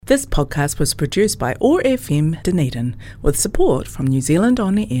This podcast was produced by OAR FM Dunedin with support from New Zealand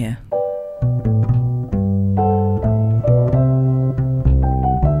On the Air.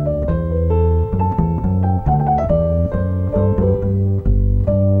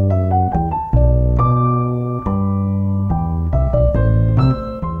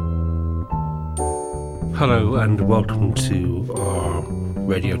 Hello and welcome to our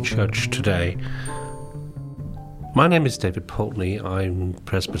radio church today. My name is David Poultney. I'm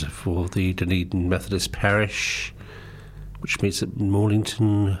presbyter for the Dunedin Methodist Parish, which meets at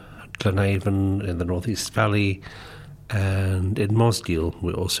Mornington, Glenavon in the North East Valley, and in Mosgiel.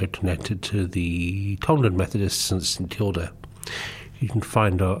 We're also connected to the Tongan Methodists in St Kilda. You can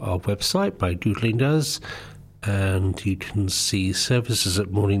find our website by Googling us, and you can see services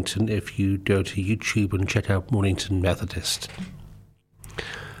at Mornington if you go to YouTube and check out Mornington Methodist.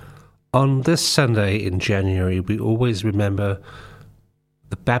 On this Sunday in January, we always remember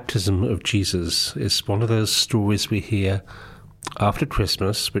the baptism of Jesus. It's one of those stories we hear after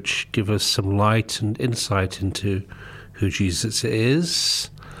Christmas, which give us some light and insight into who Jesus is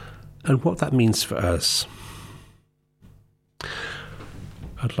and what that means for us.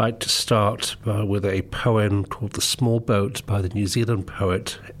 I'd like to start with a poem called The Small Boat by the New Zealand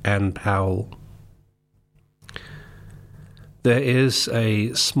poet Anne Powell. There is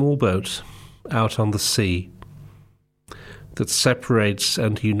a small boat out on the sea that separates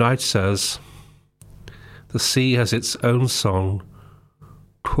and unites us. The sea has its own song,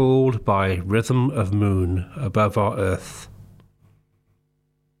 called by rhythm of moon above our earth.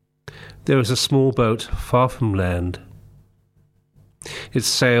 There is a small boat far from land, its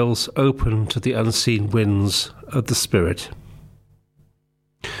sails open to the unseen winds of the Spirit.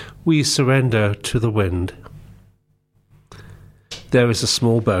 We surrender to the wind. There is a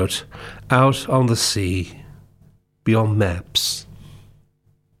small boat out on the sea beyond maps,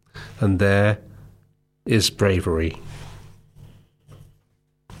 and there is bravery.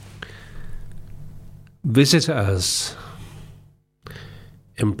 Visit us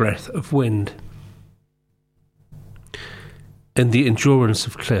in breath of wind, in the endurance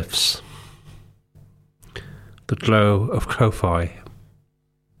of cliffs, the glow of Ko-Fi,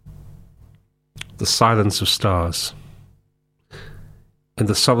 the silence of stars, in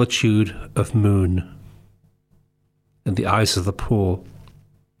the solitude of moon, in the eyes of the poor,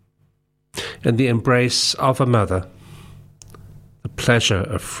 in the embrace of a mother, the pleasure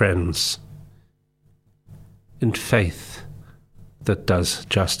of friends, in faith that does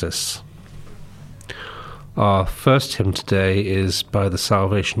justice. Our first hymn today is by the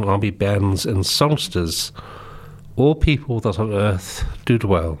Salvation Army Bands and Songsters, All People That on Earth Do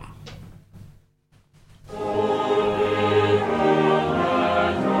Dwell.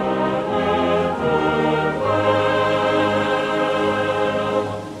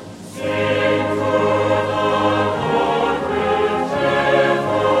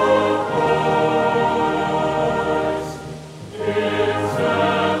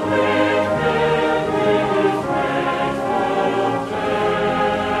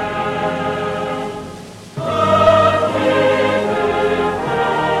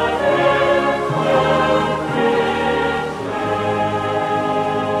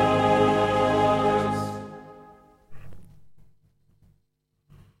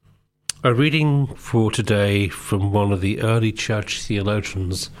 A reading for today from one of the early church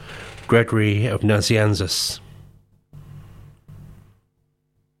theologians, Gregory of Nazianzus.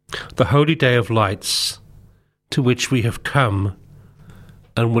 The holy day of lights, to which we have come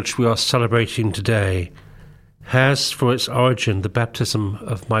and which we are celebrating today, has for its origin the baptism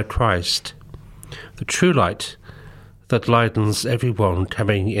of my Christ, the true light that lightens everyone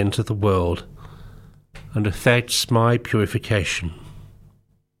coming into the world and effects my purification.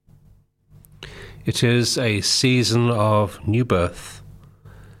 It is a season of new birth.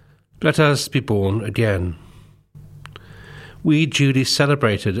 Let us be born again. We duly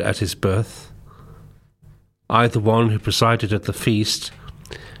celebrated at his birth, I the one who presided at the feast,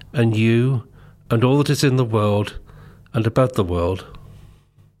 and you and all that is in the world and above the world.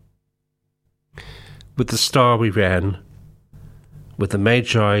 With the star we ran, with the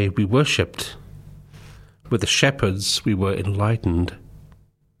Magi we worshipped, with the shepherds we were enlightened.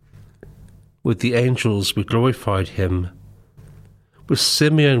 With the angels we glorified him. With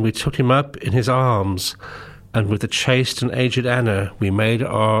Simeon we took him up in his arms, and with the chaste and aged Anna we made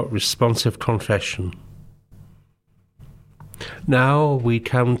our responsive confession. Now we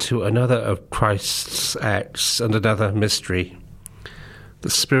come to another of Christ's acts and another mystery.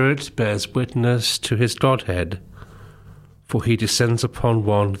 The Spirit bears witness to his Godhead, for he descends upon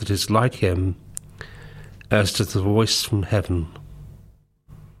one that is like him, as does the voice from heaven.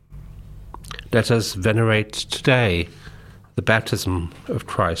 let us venerate today the baptism of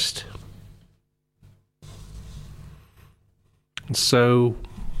Christ. And so,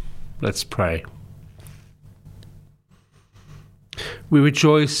 let's pray. We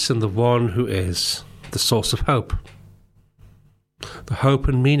rejoice in the one who is the source of hope, the hope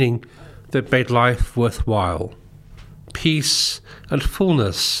and meaning that made life worthwhile, peace and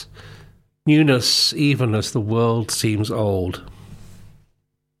fullness, newness even as the world seems old.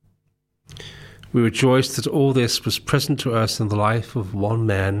 We rejoice that all this was present to us in the life of one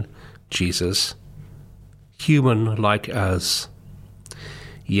man, Jesus, human like us.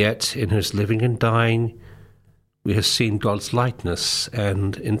 Yet in his living and dying, we have seen God's likeness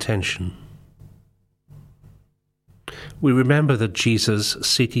and intention. We remember that Jesus,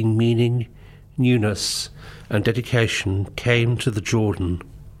 seeking meaning, newness, and dedication, came to the Jordan,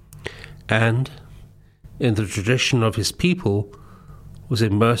 and, in the tradition of his people, was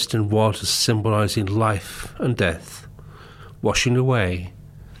immersed in waters symbolizing life and death, washing away,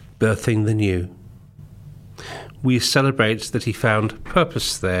 birthing the new. We celebrate that he found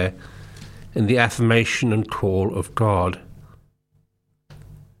purpose there in the affirmation and call of God,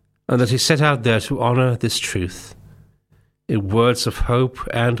 and that he set out there to honor this truth in words of hope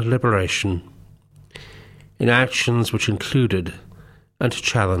and liberation, in actions which included and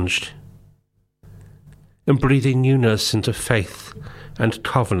challenged, in breathing newness into faith and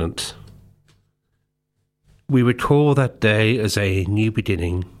covenant. We recall that day as a new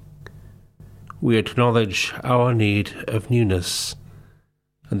beginning. We acknowledge our need of newness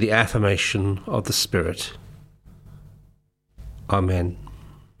and the affirmation of the Spirit. Amen.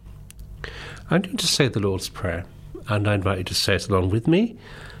 I'm going to say the Lord's Prayer, and I invite you to say it along with me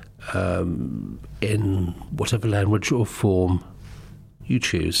in whatever language or form you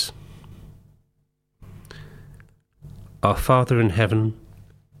choose. Our Father in heaven,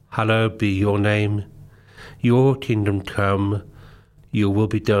 hallowed be your name. Your kingdom come, your will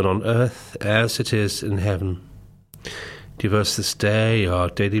be done on earth as it is in heaven. Give us this day our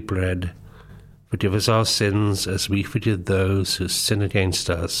daily bread. Forgive us our sins as we forgive those who sin against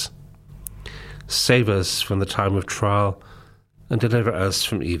us. Save us from the time of trial and deliver us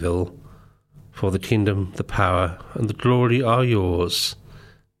from evil. For the kingdom, the power, and the glory are yours,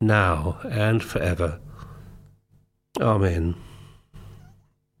 now and forever. Amen.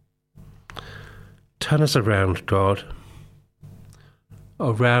 Turn us around, God,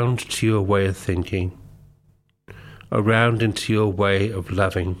 around to your way of thinking, around into your way of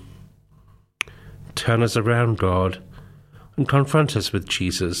loving. Turn us around, God, and confront us with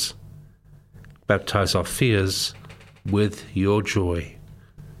Jesus. Baptize our fears with your joy.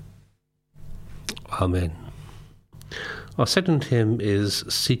 Amen. Our second hymn is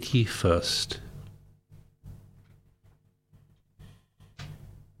Seek Ye First.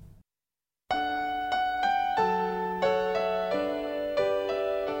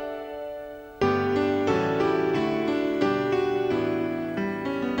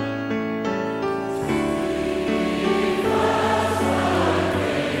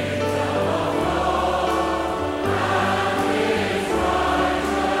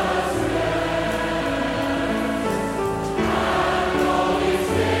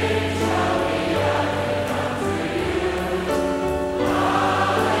 Shall we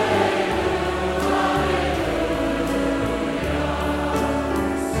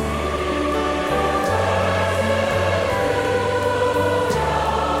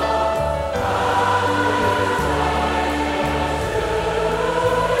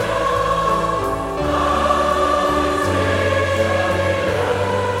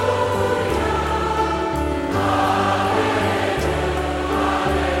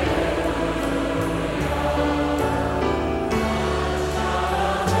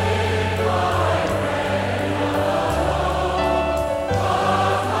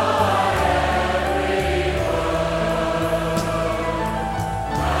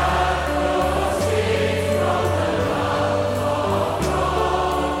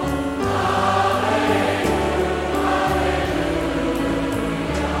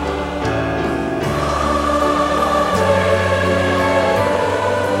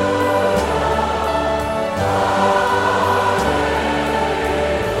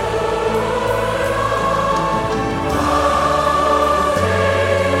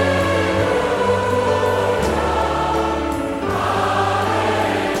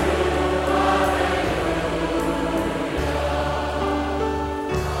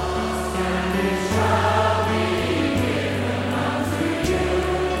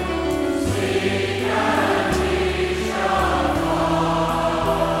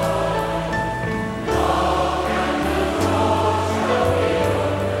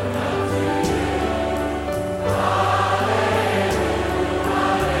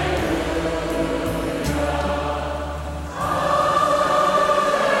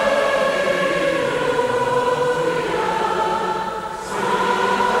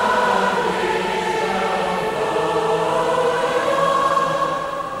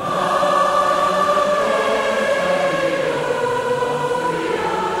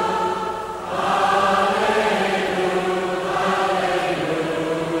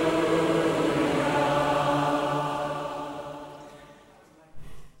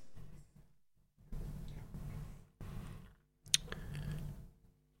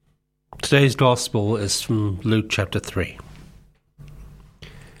Today's Gospel is from Luke chapter 3.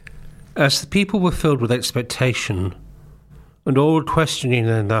 As the people were filled with expectation, and all were questioning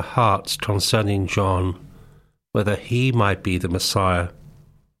in their hearts concerning John, whether he might be the Messiah,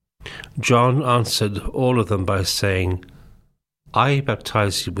 John answered all of them by saying, I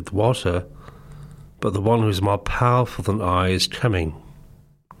baptize you with water, but the one who is more powerful than I is coming.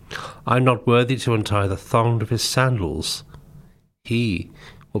 I am not worthy to untie the thong of his sandals. He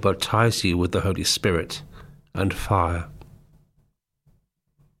will baptize you with the Holy Spirit and fire.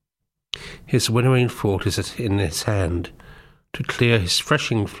 His winnowing fork is in his hand, to clear his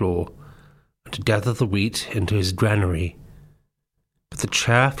threshing floor, and to gather the wheat into his granary. But the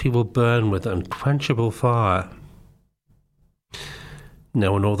chaff he will burn with unquenchable fire.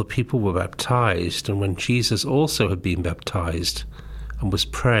 Now when all the people were baptized, and when Jesus also had been baptized, and was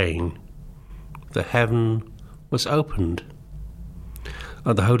praying, the heaven was opened,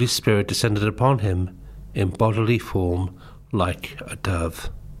 and the Holy Spirit descended upon him in bodily form like a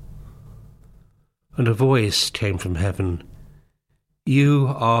dove. And a voice came from heaven, You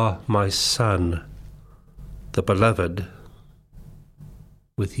are my Son, the Beloved.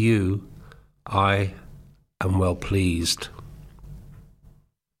 With you I am well pleased.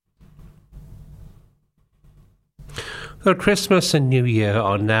 Though Christmas and New Year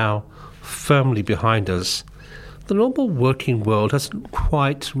are now firmly behind us, the normal working world hasn't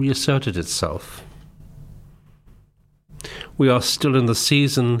quite reasserted itself. We are still in the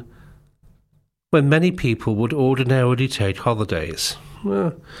season when many people would ordinarily take holidays.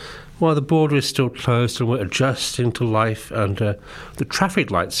 While the border is still closed and we're adjusting to life under the traffic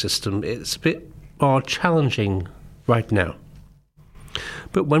light system, it's a bit more challenging right now.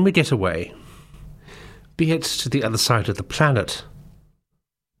 But when we get away, be it to the other side of the planet,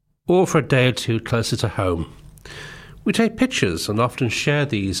 or for a day or two closer to home, we take pictures and often share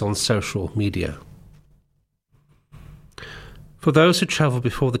these on social media. For those who travelled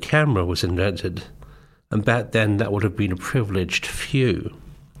before the camera was invented, and back then that would have been a privileged few,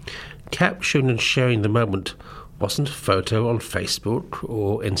 capturing and sharing the moment wasn't a photo on Facebook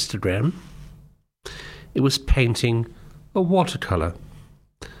or Instagram. It was painting a watercolour.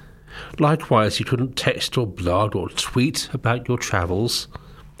 Likewise, you couldn't text or blog or tweet about your travels,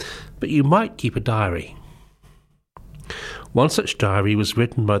 but you might keep a diary. One such diary was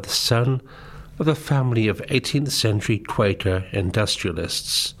written by the son of a family of 18th century Quaker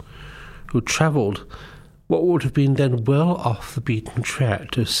industrialists who travelled what would have been then well off the beaten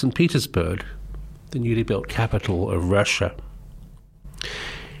track to St. Petersburg, the newly built capital of Russia.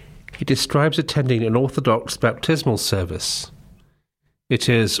 He describes attending an Orthodox baptismal service. It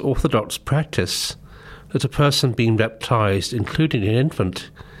is Orthodox practice that a person being baptized, including an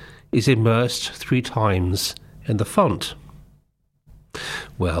infant, is immersed 3 times in the font.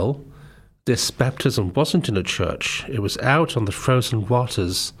 Well, this baptism wasn't in a church. It was out on the frozen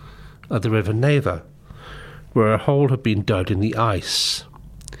waters of the river Neva, where a hole had been dug in the ice.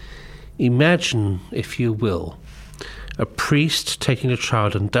 Imagine, if you will, a priest taking a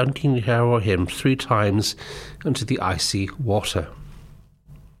child and dunking her or him 3 times into the icy water.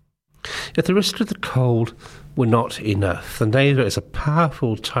 If the risk of the cold were not enough, the Neva is a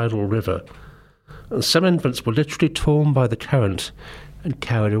powerful tidal river, and some infants were literally torn by the current and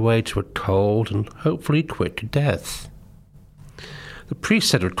carried away to a cold and hopefully quick death. The priest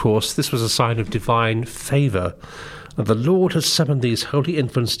said, of course, this was a sign of divine favour, and the Lord had summoned these holy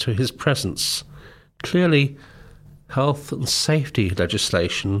infants to his presence. Clearly, health and safety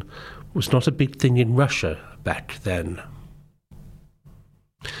legislation was not a big thing in Russia back then.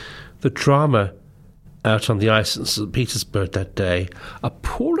 The drama out on the ice in St. Petersburg that day,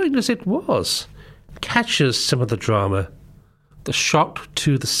 appalling as it was, catches some of the drama, the shock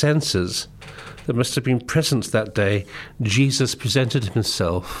to the senses that must have been present that day. Jesus presented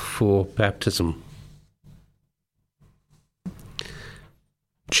himself for baptism.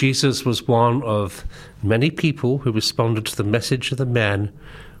 Jesus was one of many people who responded to the message of the man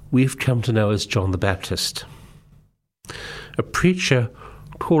we've come to know as John the Baptist, a preacher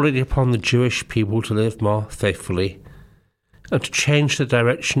calling upon the Jewish people to live more faithfully and to change the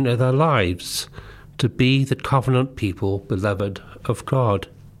direction of their lives, to be the covenant people beloved of God.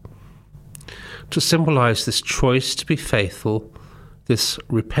 To symbolize this choice to be faithful, this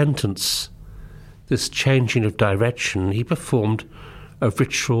repentance, this changing of direction, he performed a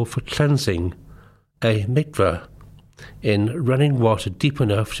ritual for cleansing, a mikveh, in running water deep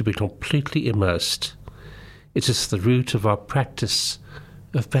enough to be completely immersed. It is the root of our practice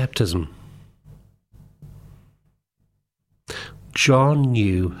of baptism. John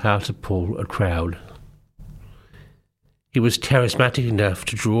knew how to pull a crowd. He was charismatic enough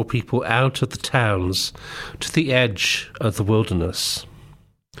to draw people out of the towns to the edge of the wilderness.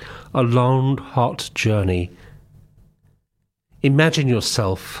 A long, hot journey. Imagine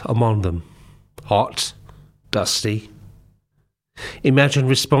yourself among them, hot, dusty. Imagine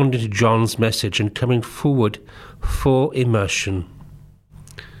responding to John's message and coming forward for immersion.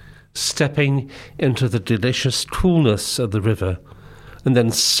 Stepping into the delicious coolness of the river and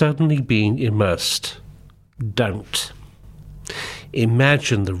then suddenly being immersed. Don't.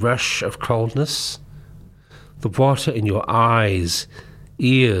 Imagine the rush of coldness, the water in your eyes,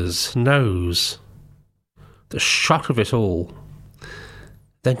 ears, nose, the shock of it all.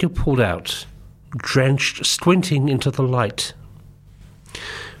 Then you're pulled out, drenched, squinting into the light.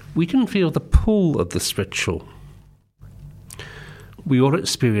 We can feel the pull of this ritual. We all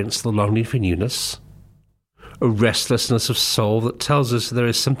experience the longing for newness, a restlessness of soul that tells us there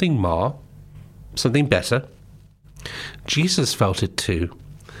is something more, something better. Jesus felt it too,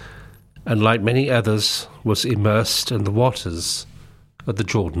 and like many others, was immersed in the waters of the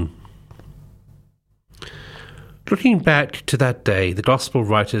Jordan. Looking back to that day, the Gospel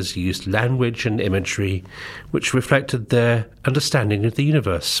writers used language and imagery which reflected their understanding of the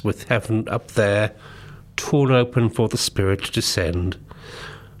universe, with heaven up there, torn open for the Spirit to descend,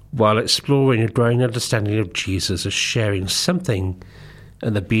 while exploring a growing understanding of Jesus as sharing something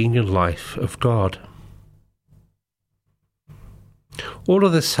in the being and life of God. All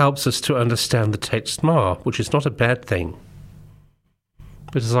of this helps us to understand the text more, which is not a bad thing.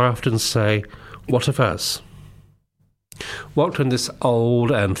 But as I often say, what of us? What can this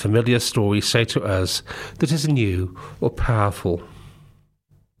old and familiar story say to us that is new or powerful?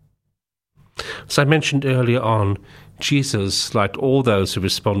 As I mentioned earlier on, Jesus, like all those who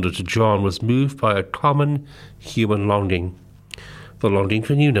responded to John, was moved by a common human longing, the longing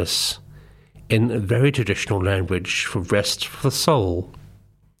for newness, in very traditional language, for rest for the soul,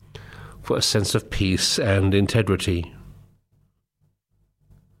 for a sense of peace and integrity.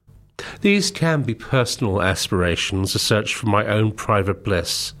 These can be personal aspirations, a search for my own private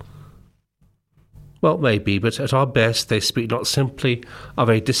bliss. Well, maybe, but at our best they speak not simply of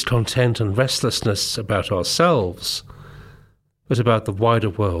a discontent and restlessness about ourselves, but about the wider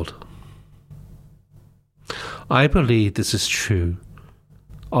world. I believe this is true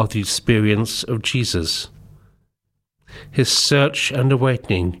of the experience of Jesus. His search and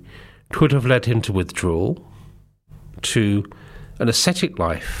awakening could have led him to withdrawal, to an ascetic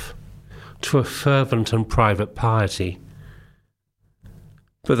life, to a fervent and private piety.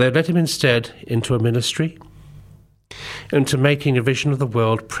 But they led him instead into a ministry, into making a vision of the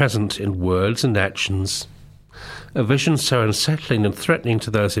world present in words and actions, a vision so unsettling and threatening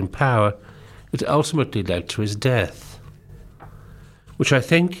to those in power it ultimately led to his death, which I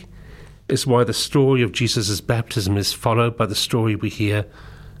think is why the story of Jesus' baptism is followed by the story we hear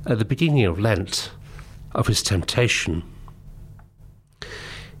at the beginning of Lent, of his temptation.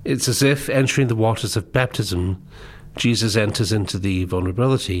 It's as if, entering the waters of baptism, Jesus enters into the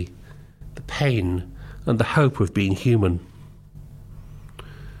vulnerability, the pain, and the hope of being human.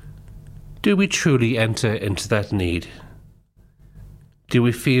 Do we truly enter into that need? Do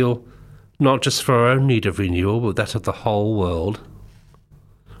we feel not just for our own need of renewal, but that of the whole world,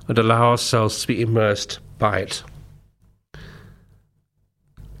 and allow ourselves to be immersed by it?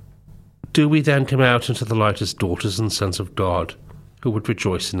 Do we then come out into the light as daughters and sons of God, who would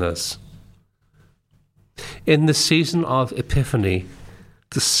rejoice in us? In the season of Epiphany,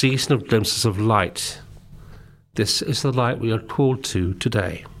 the season of glimpses of light, this is the light we are called to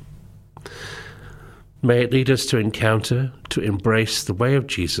today. May it lead us to encounter, to embrace the way of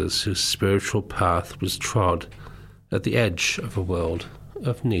Jesus, whose spiritual path was trod at the edge of a world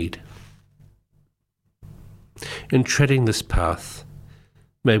of need. In treading this path,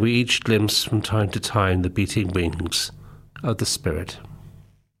 may we each glimpse from time to time the beating wings of the Spirit.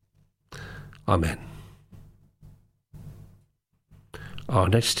 Amen. Our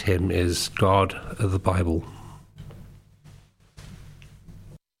next hymn is God of the Bible.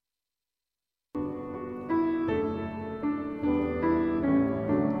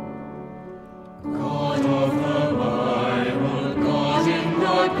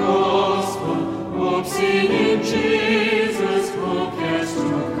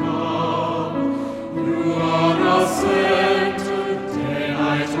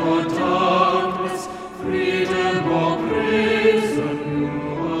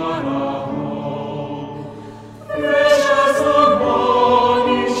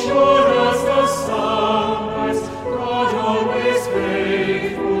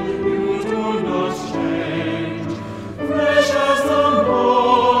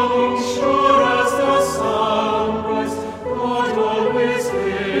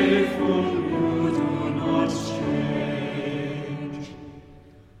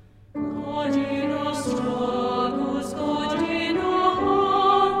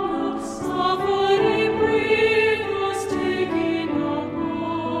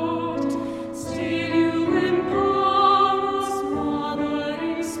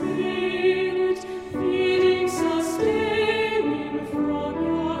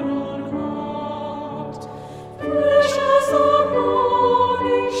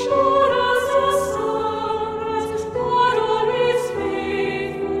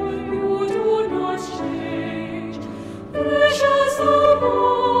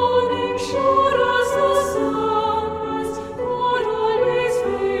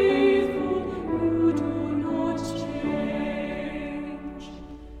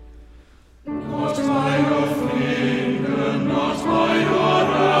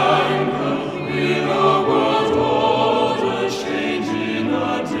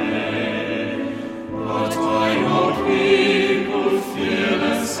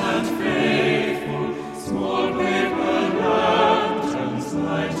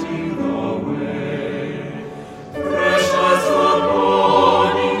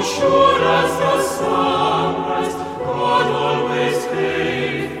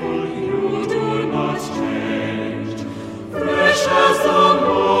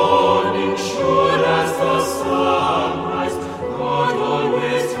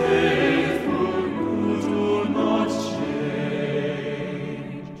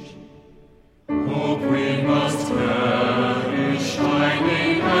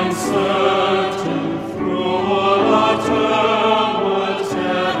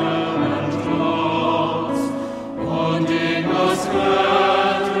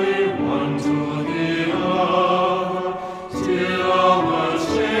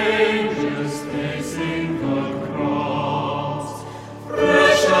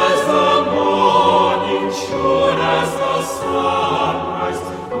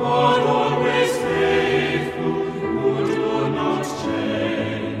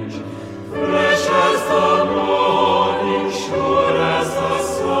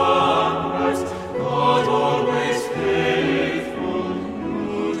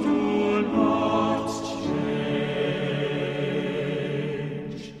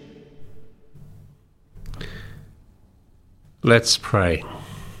 Let's pray.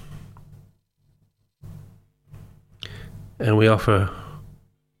 And we offer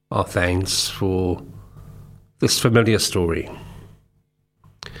our thanks for this familiar story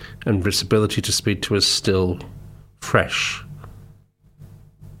and its ability to speak to us still fresh,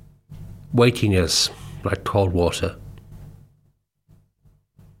 waking us like cold water.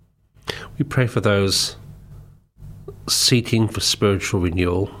 We pray for those seeking for spiritual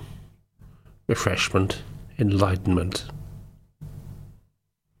renewal, refreshment, enlightenment.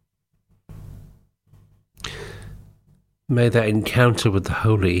 May that encounter with the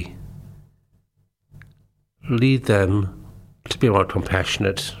Holy lead them to be more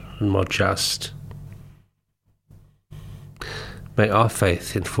compassionate and more just. May our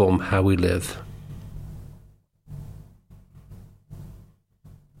faith inform how we live.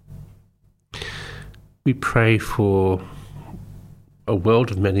 We pray for a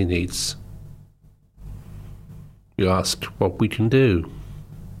world of many needs. We ask what we can do.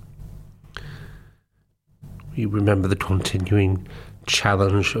 We remember the continuing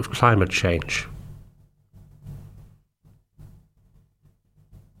challenge of climate change.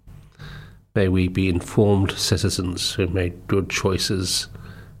 May we be informed citizens who make good choices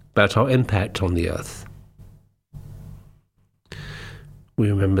about our impact on the earth. We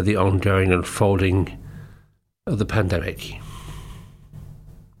remember the ongoing unfolding of the pandemic.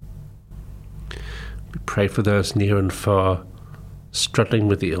 We pray for those near and far struggling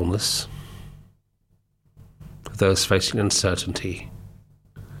with the illness, for those facing uncertainty,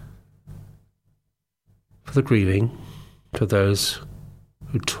 for the grieving, for those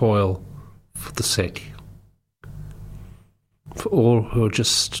who toil for the sick, for all who are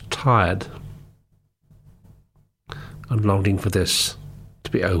just tired and longing for this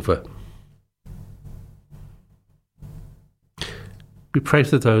to be over. We pray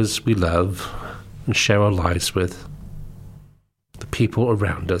for those we love and share our lives with, the people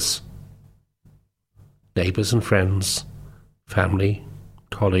around us, neighbours and friends, family,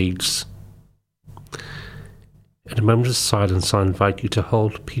 colleagues. In a moment of silence, I invite you to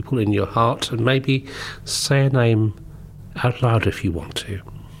hold people in your heart and maybe say a name out loud if you want to.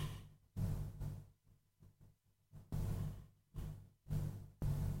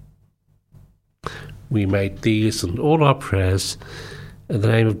 We made these and all our prayers in the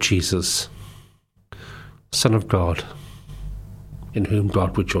name of Jesus, Son of God, in whom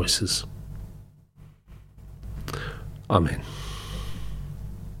God rejoices. Amen.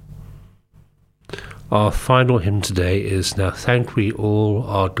 Our final hymn today is Now Thank We All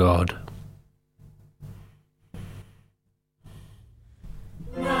Our God.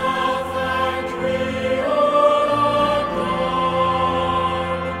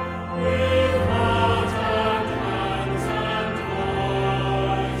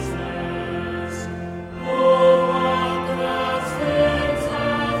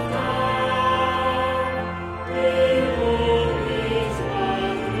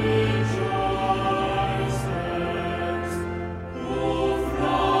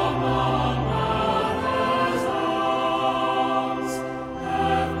 From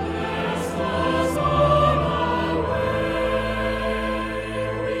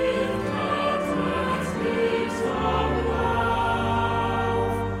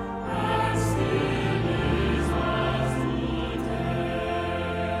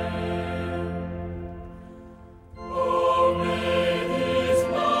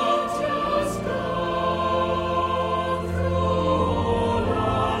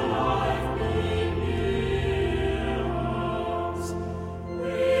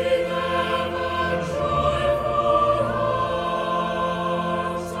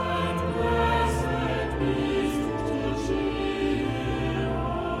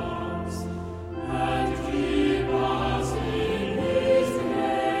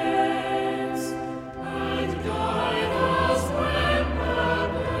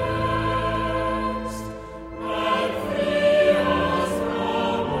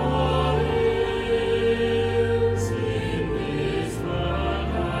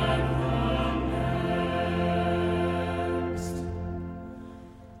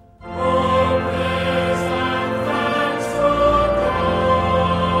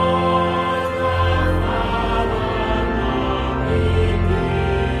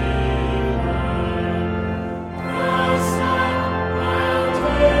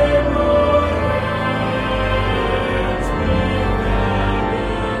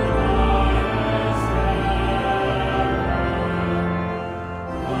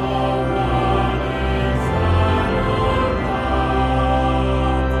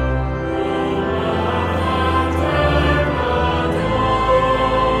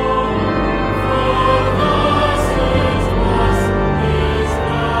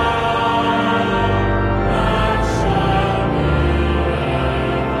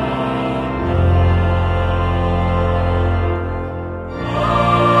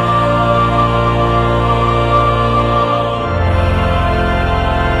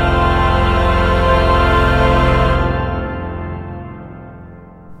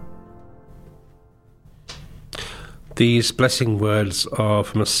These blessing words are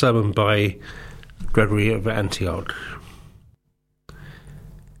from a sermon by Gregory of Antioch.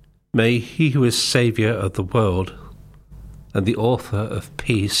 May he who is Saviour of the world and the author of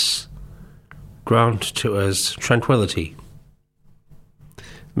peace grant to us tranquillity.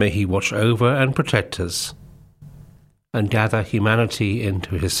 May he watch over and protect us and gather humanity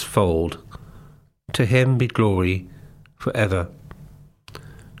into his fold. To him be glory for ever.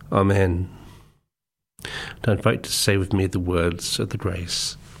 Amen. I invite to say with me the words of the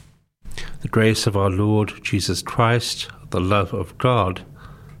grace. The grace of our Lord Jesus Christ, the love of God,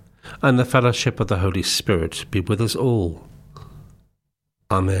 and the fellowship of the Holy Spirit be with us all.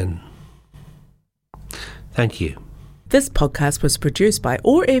 Amen. Thank you. This podcast was produced by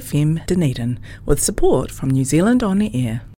OAR FM Dunedin with support from New Zealand On the Air.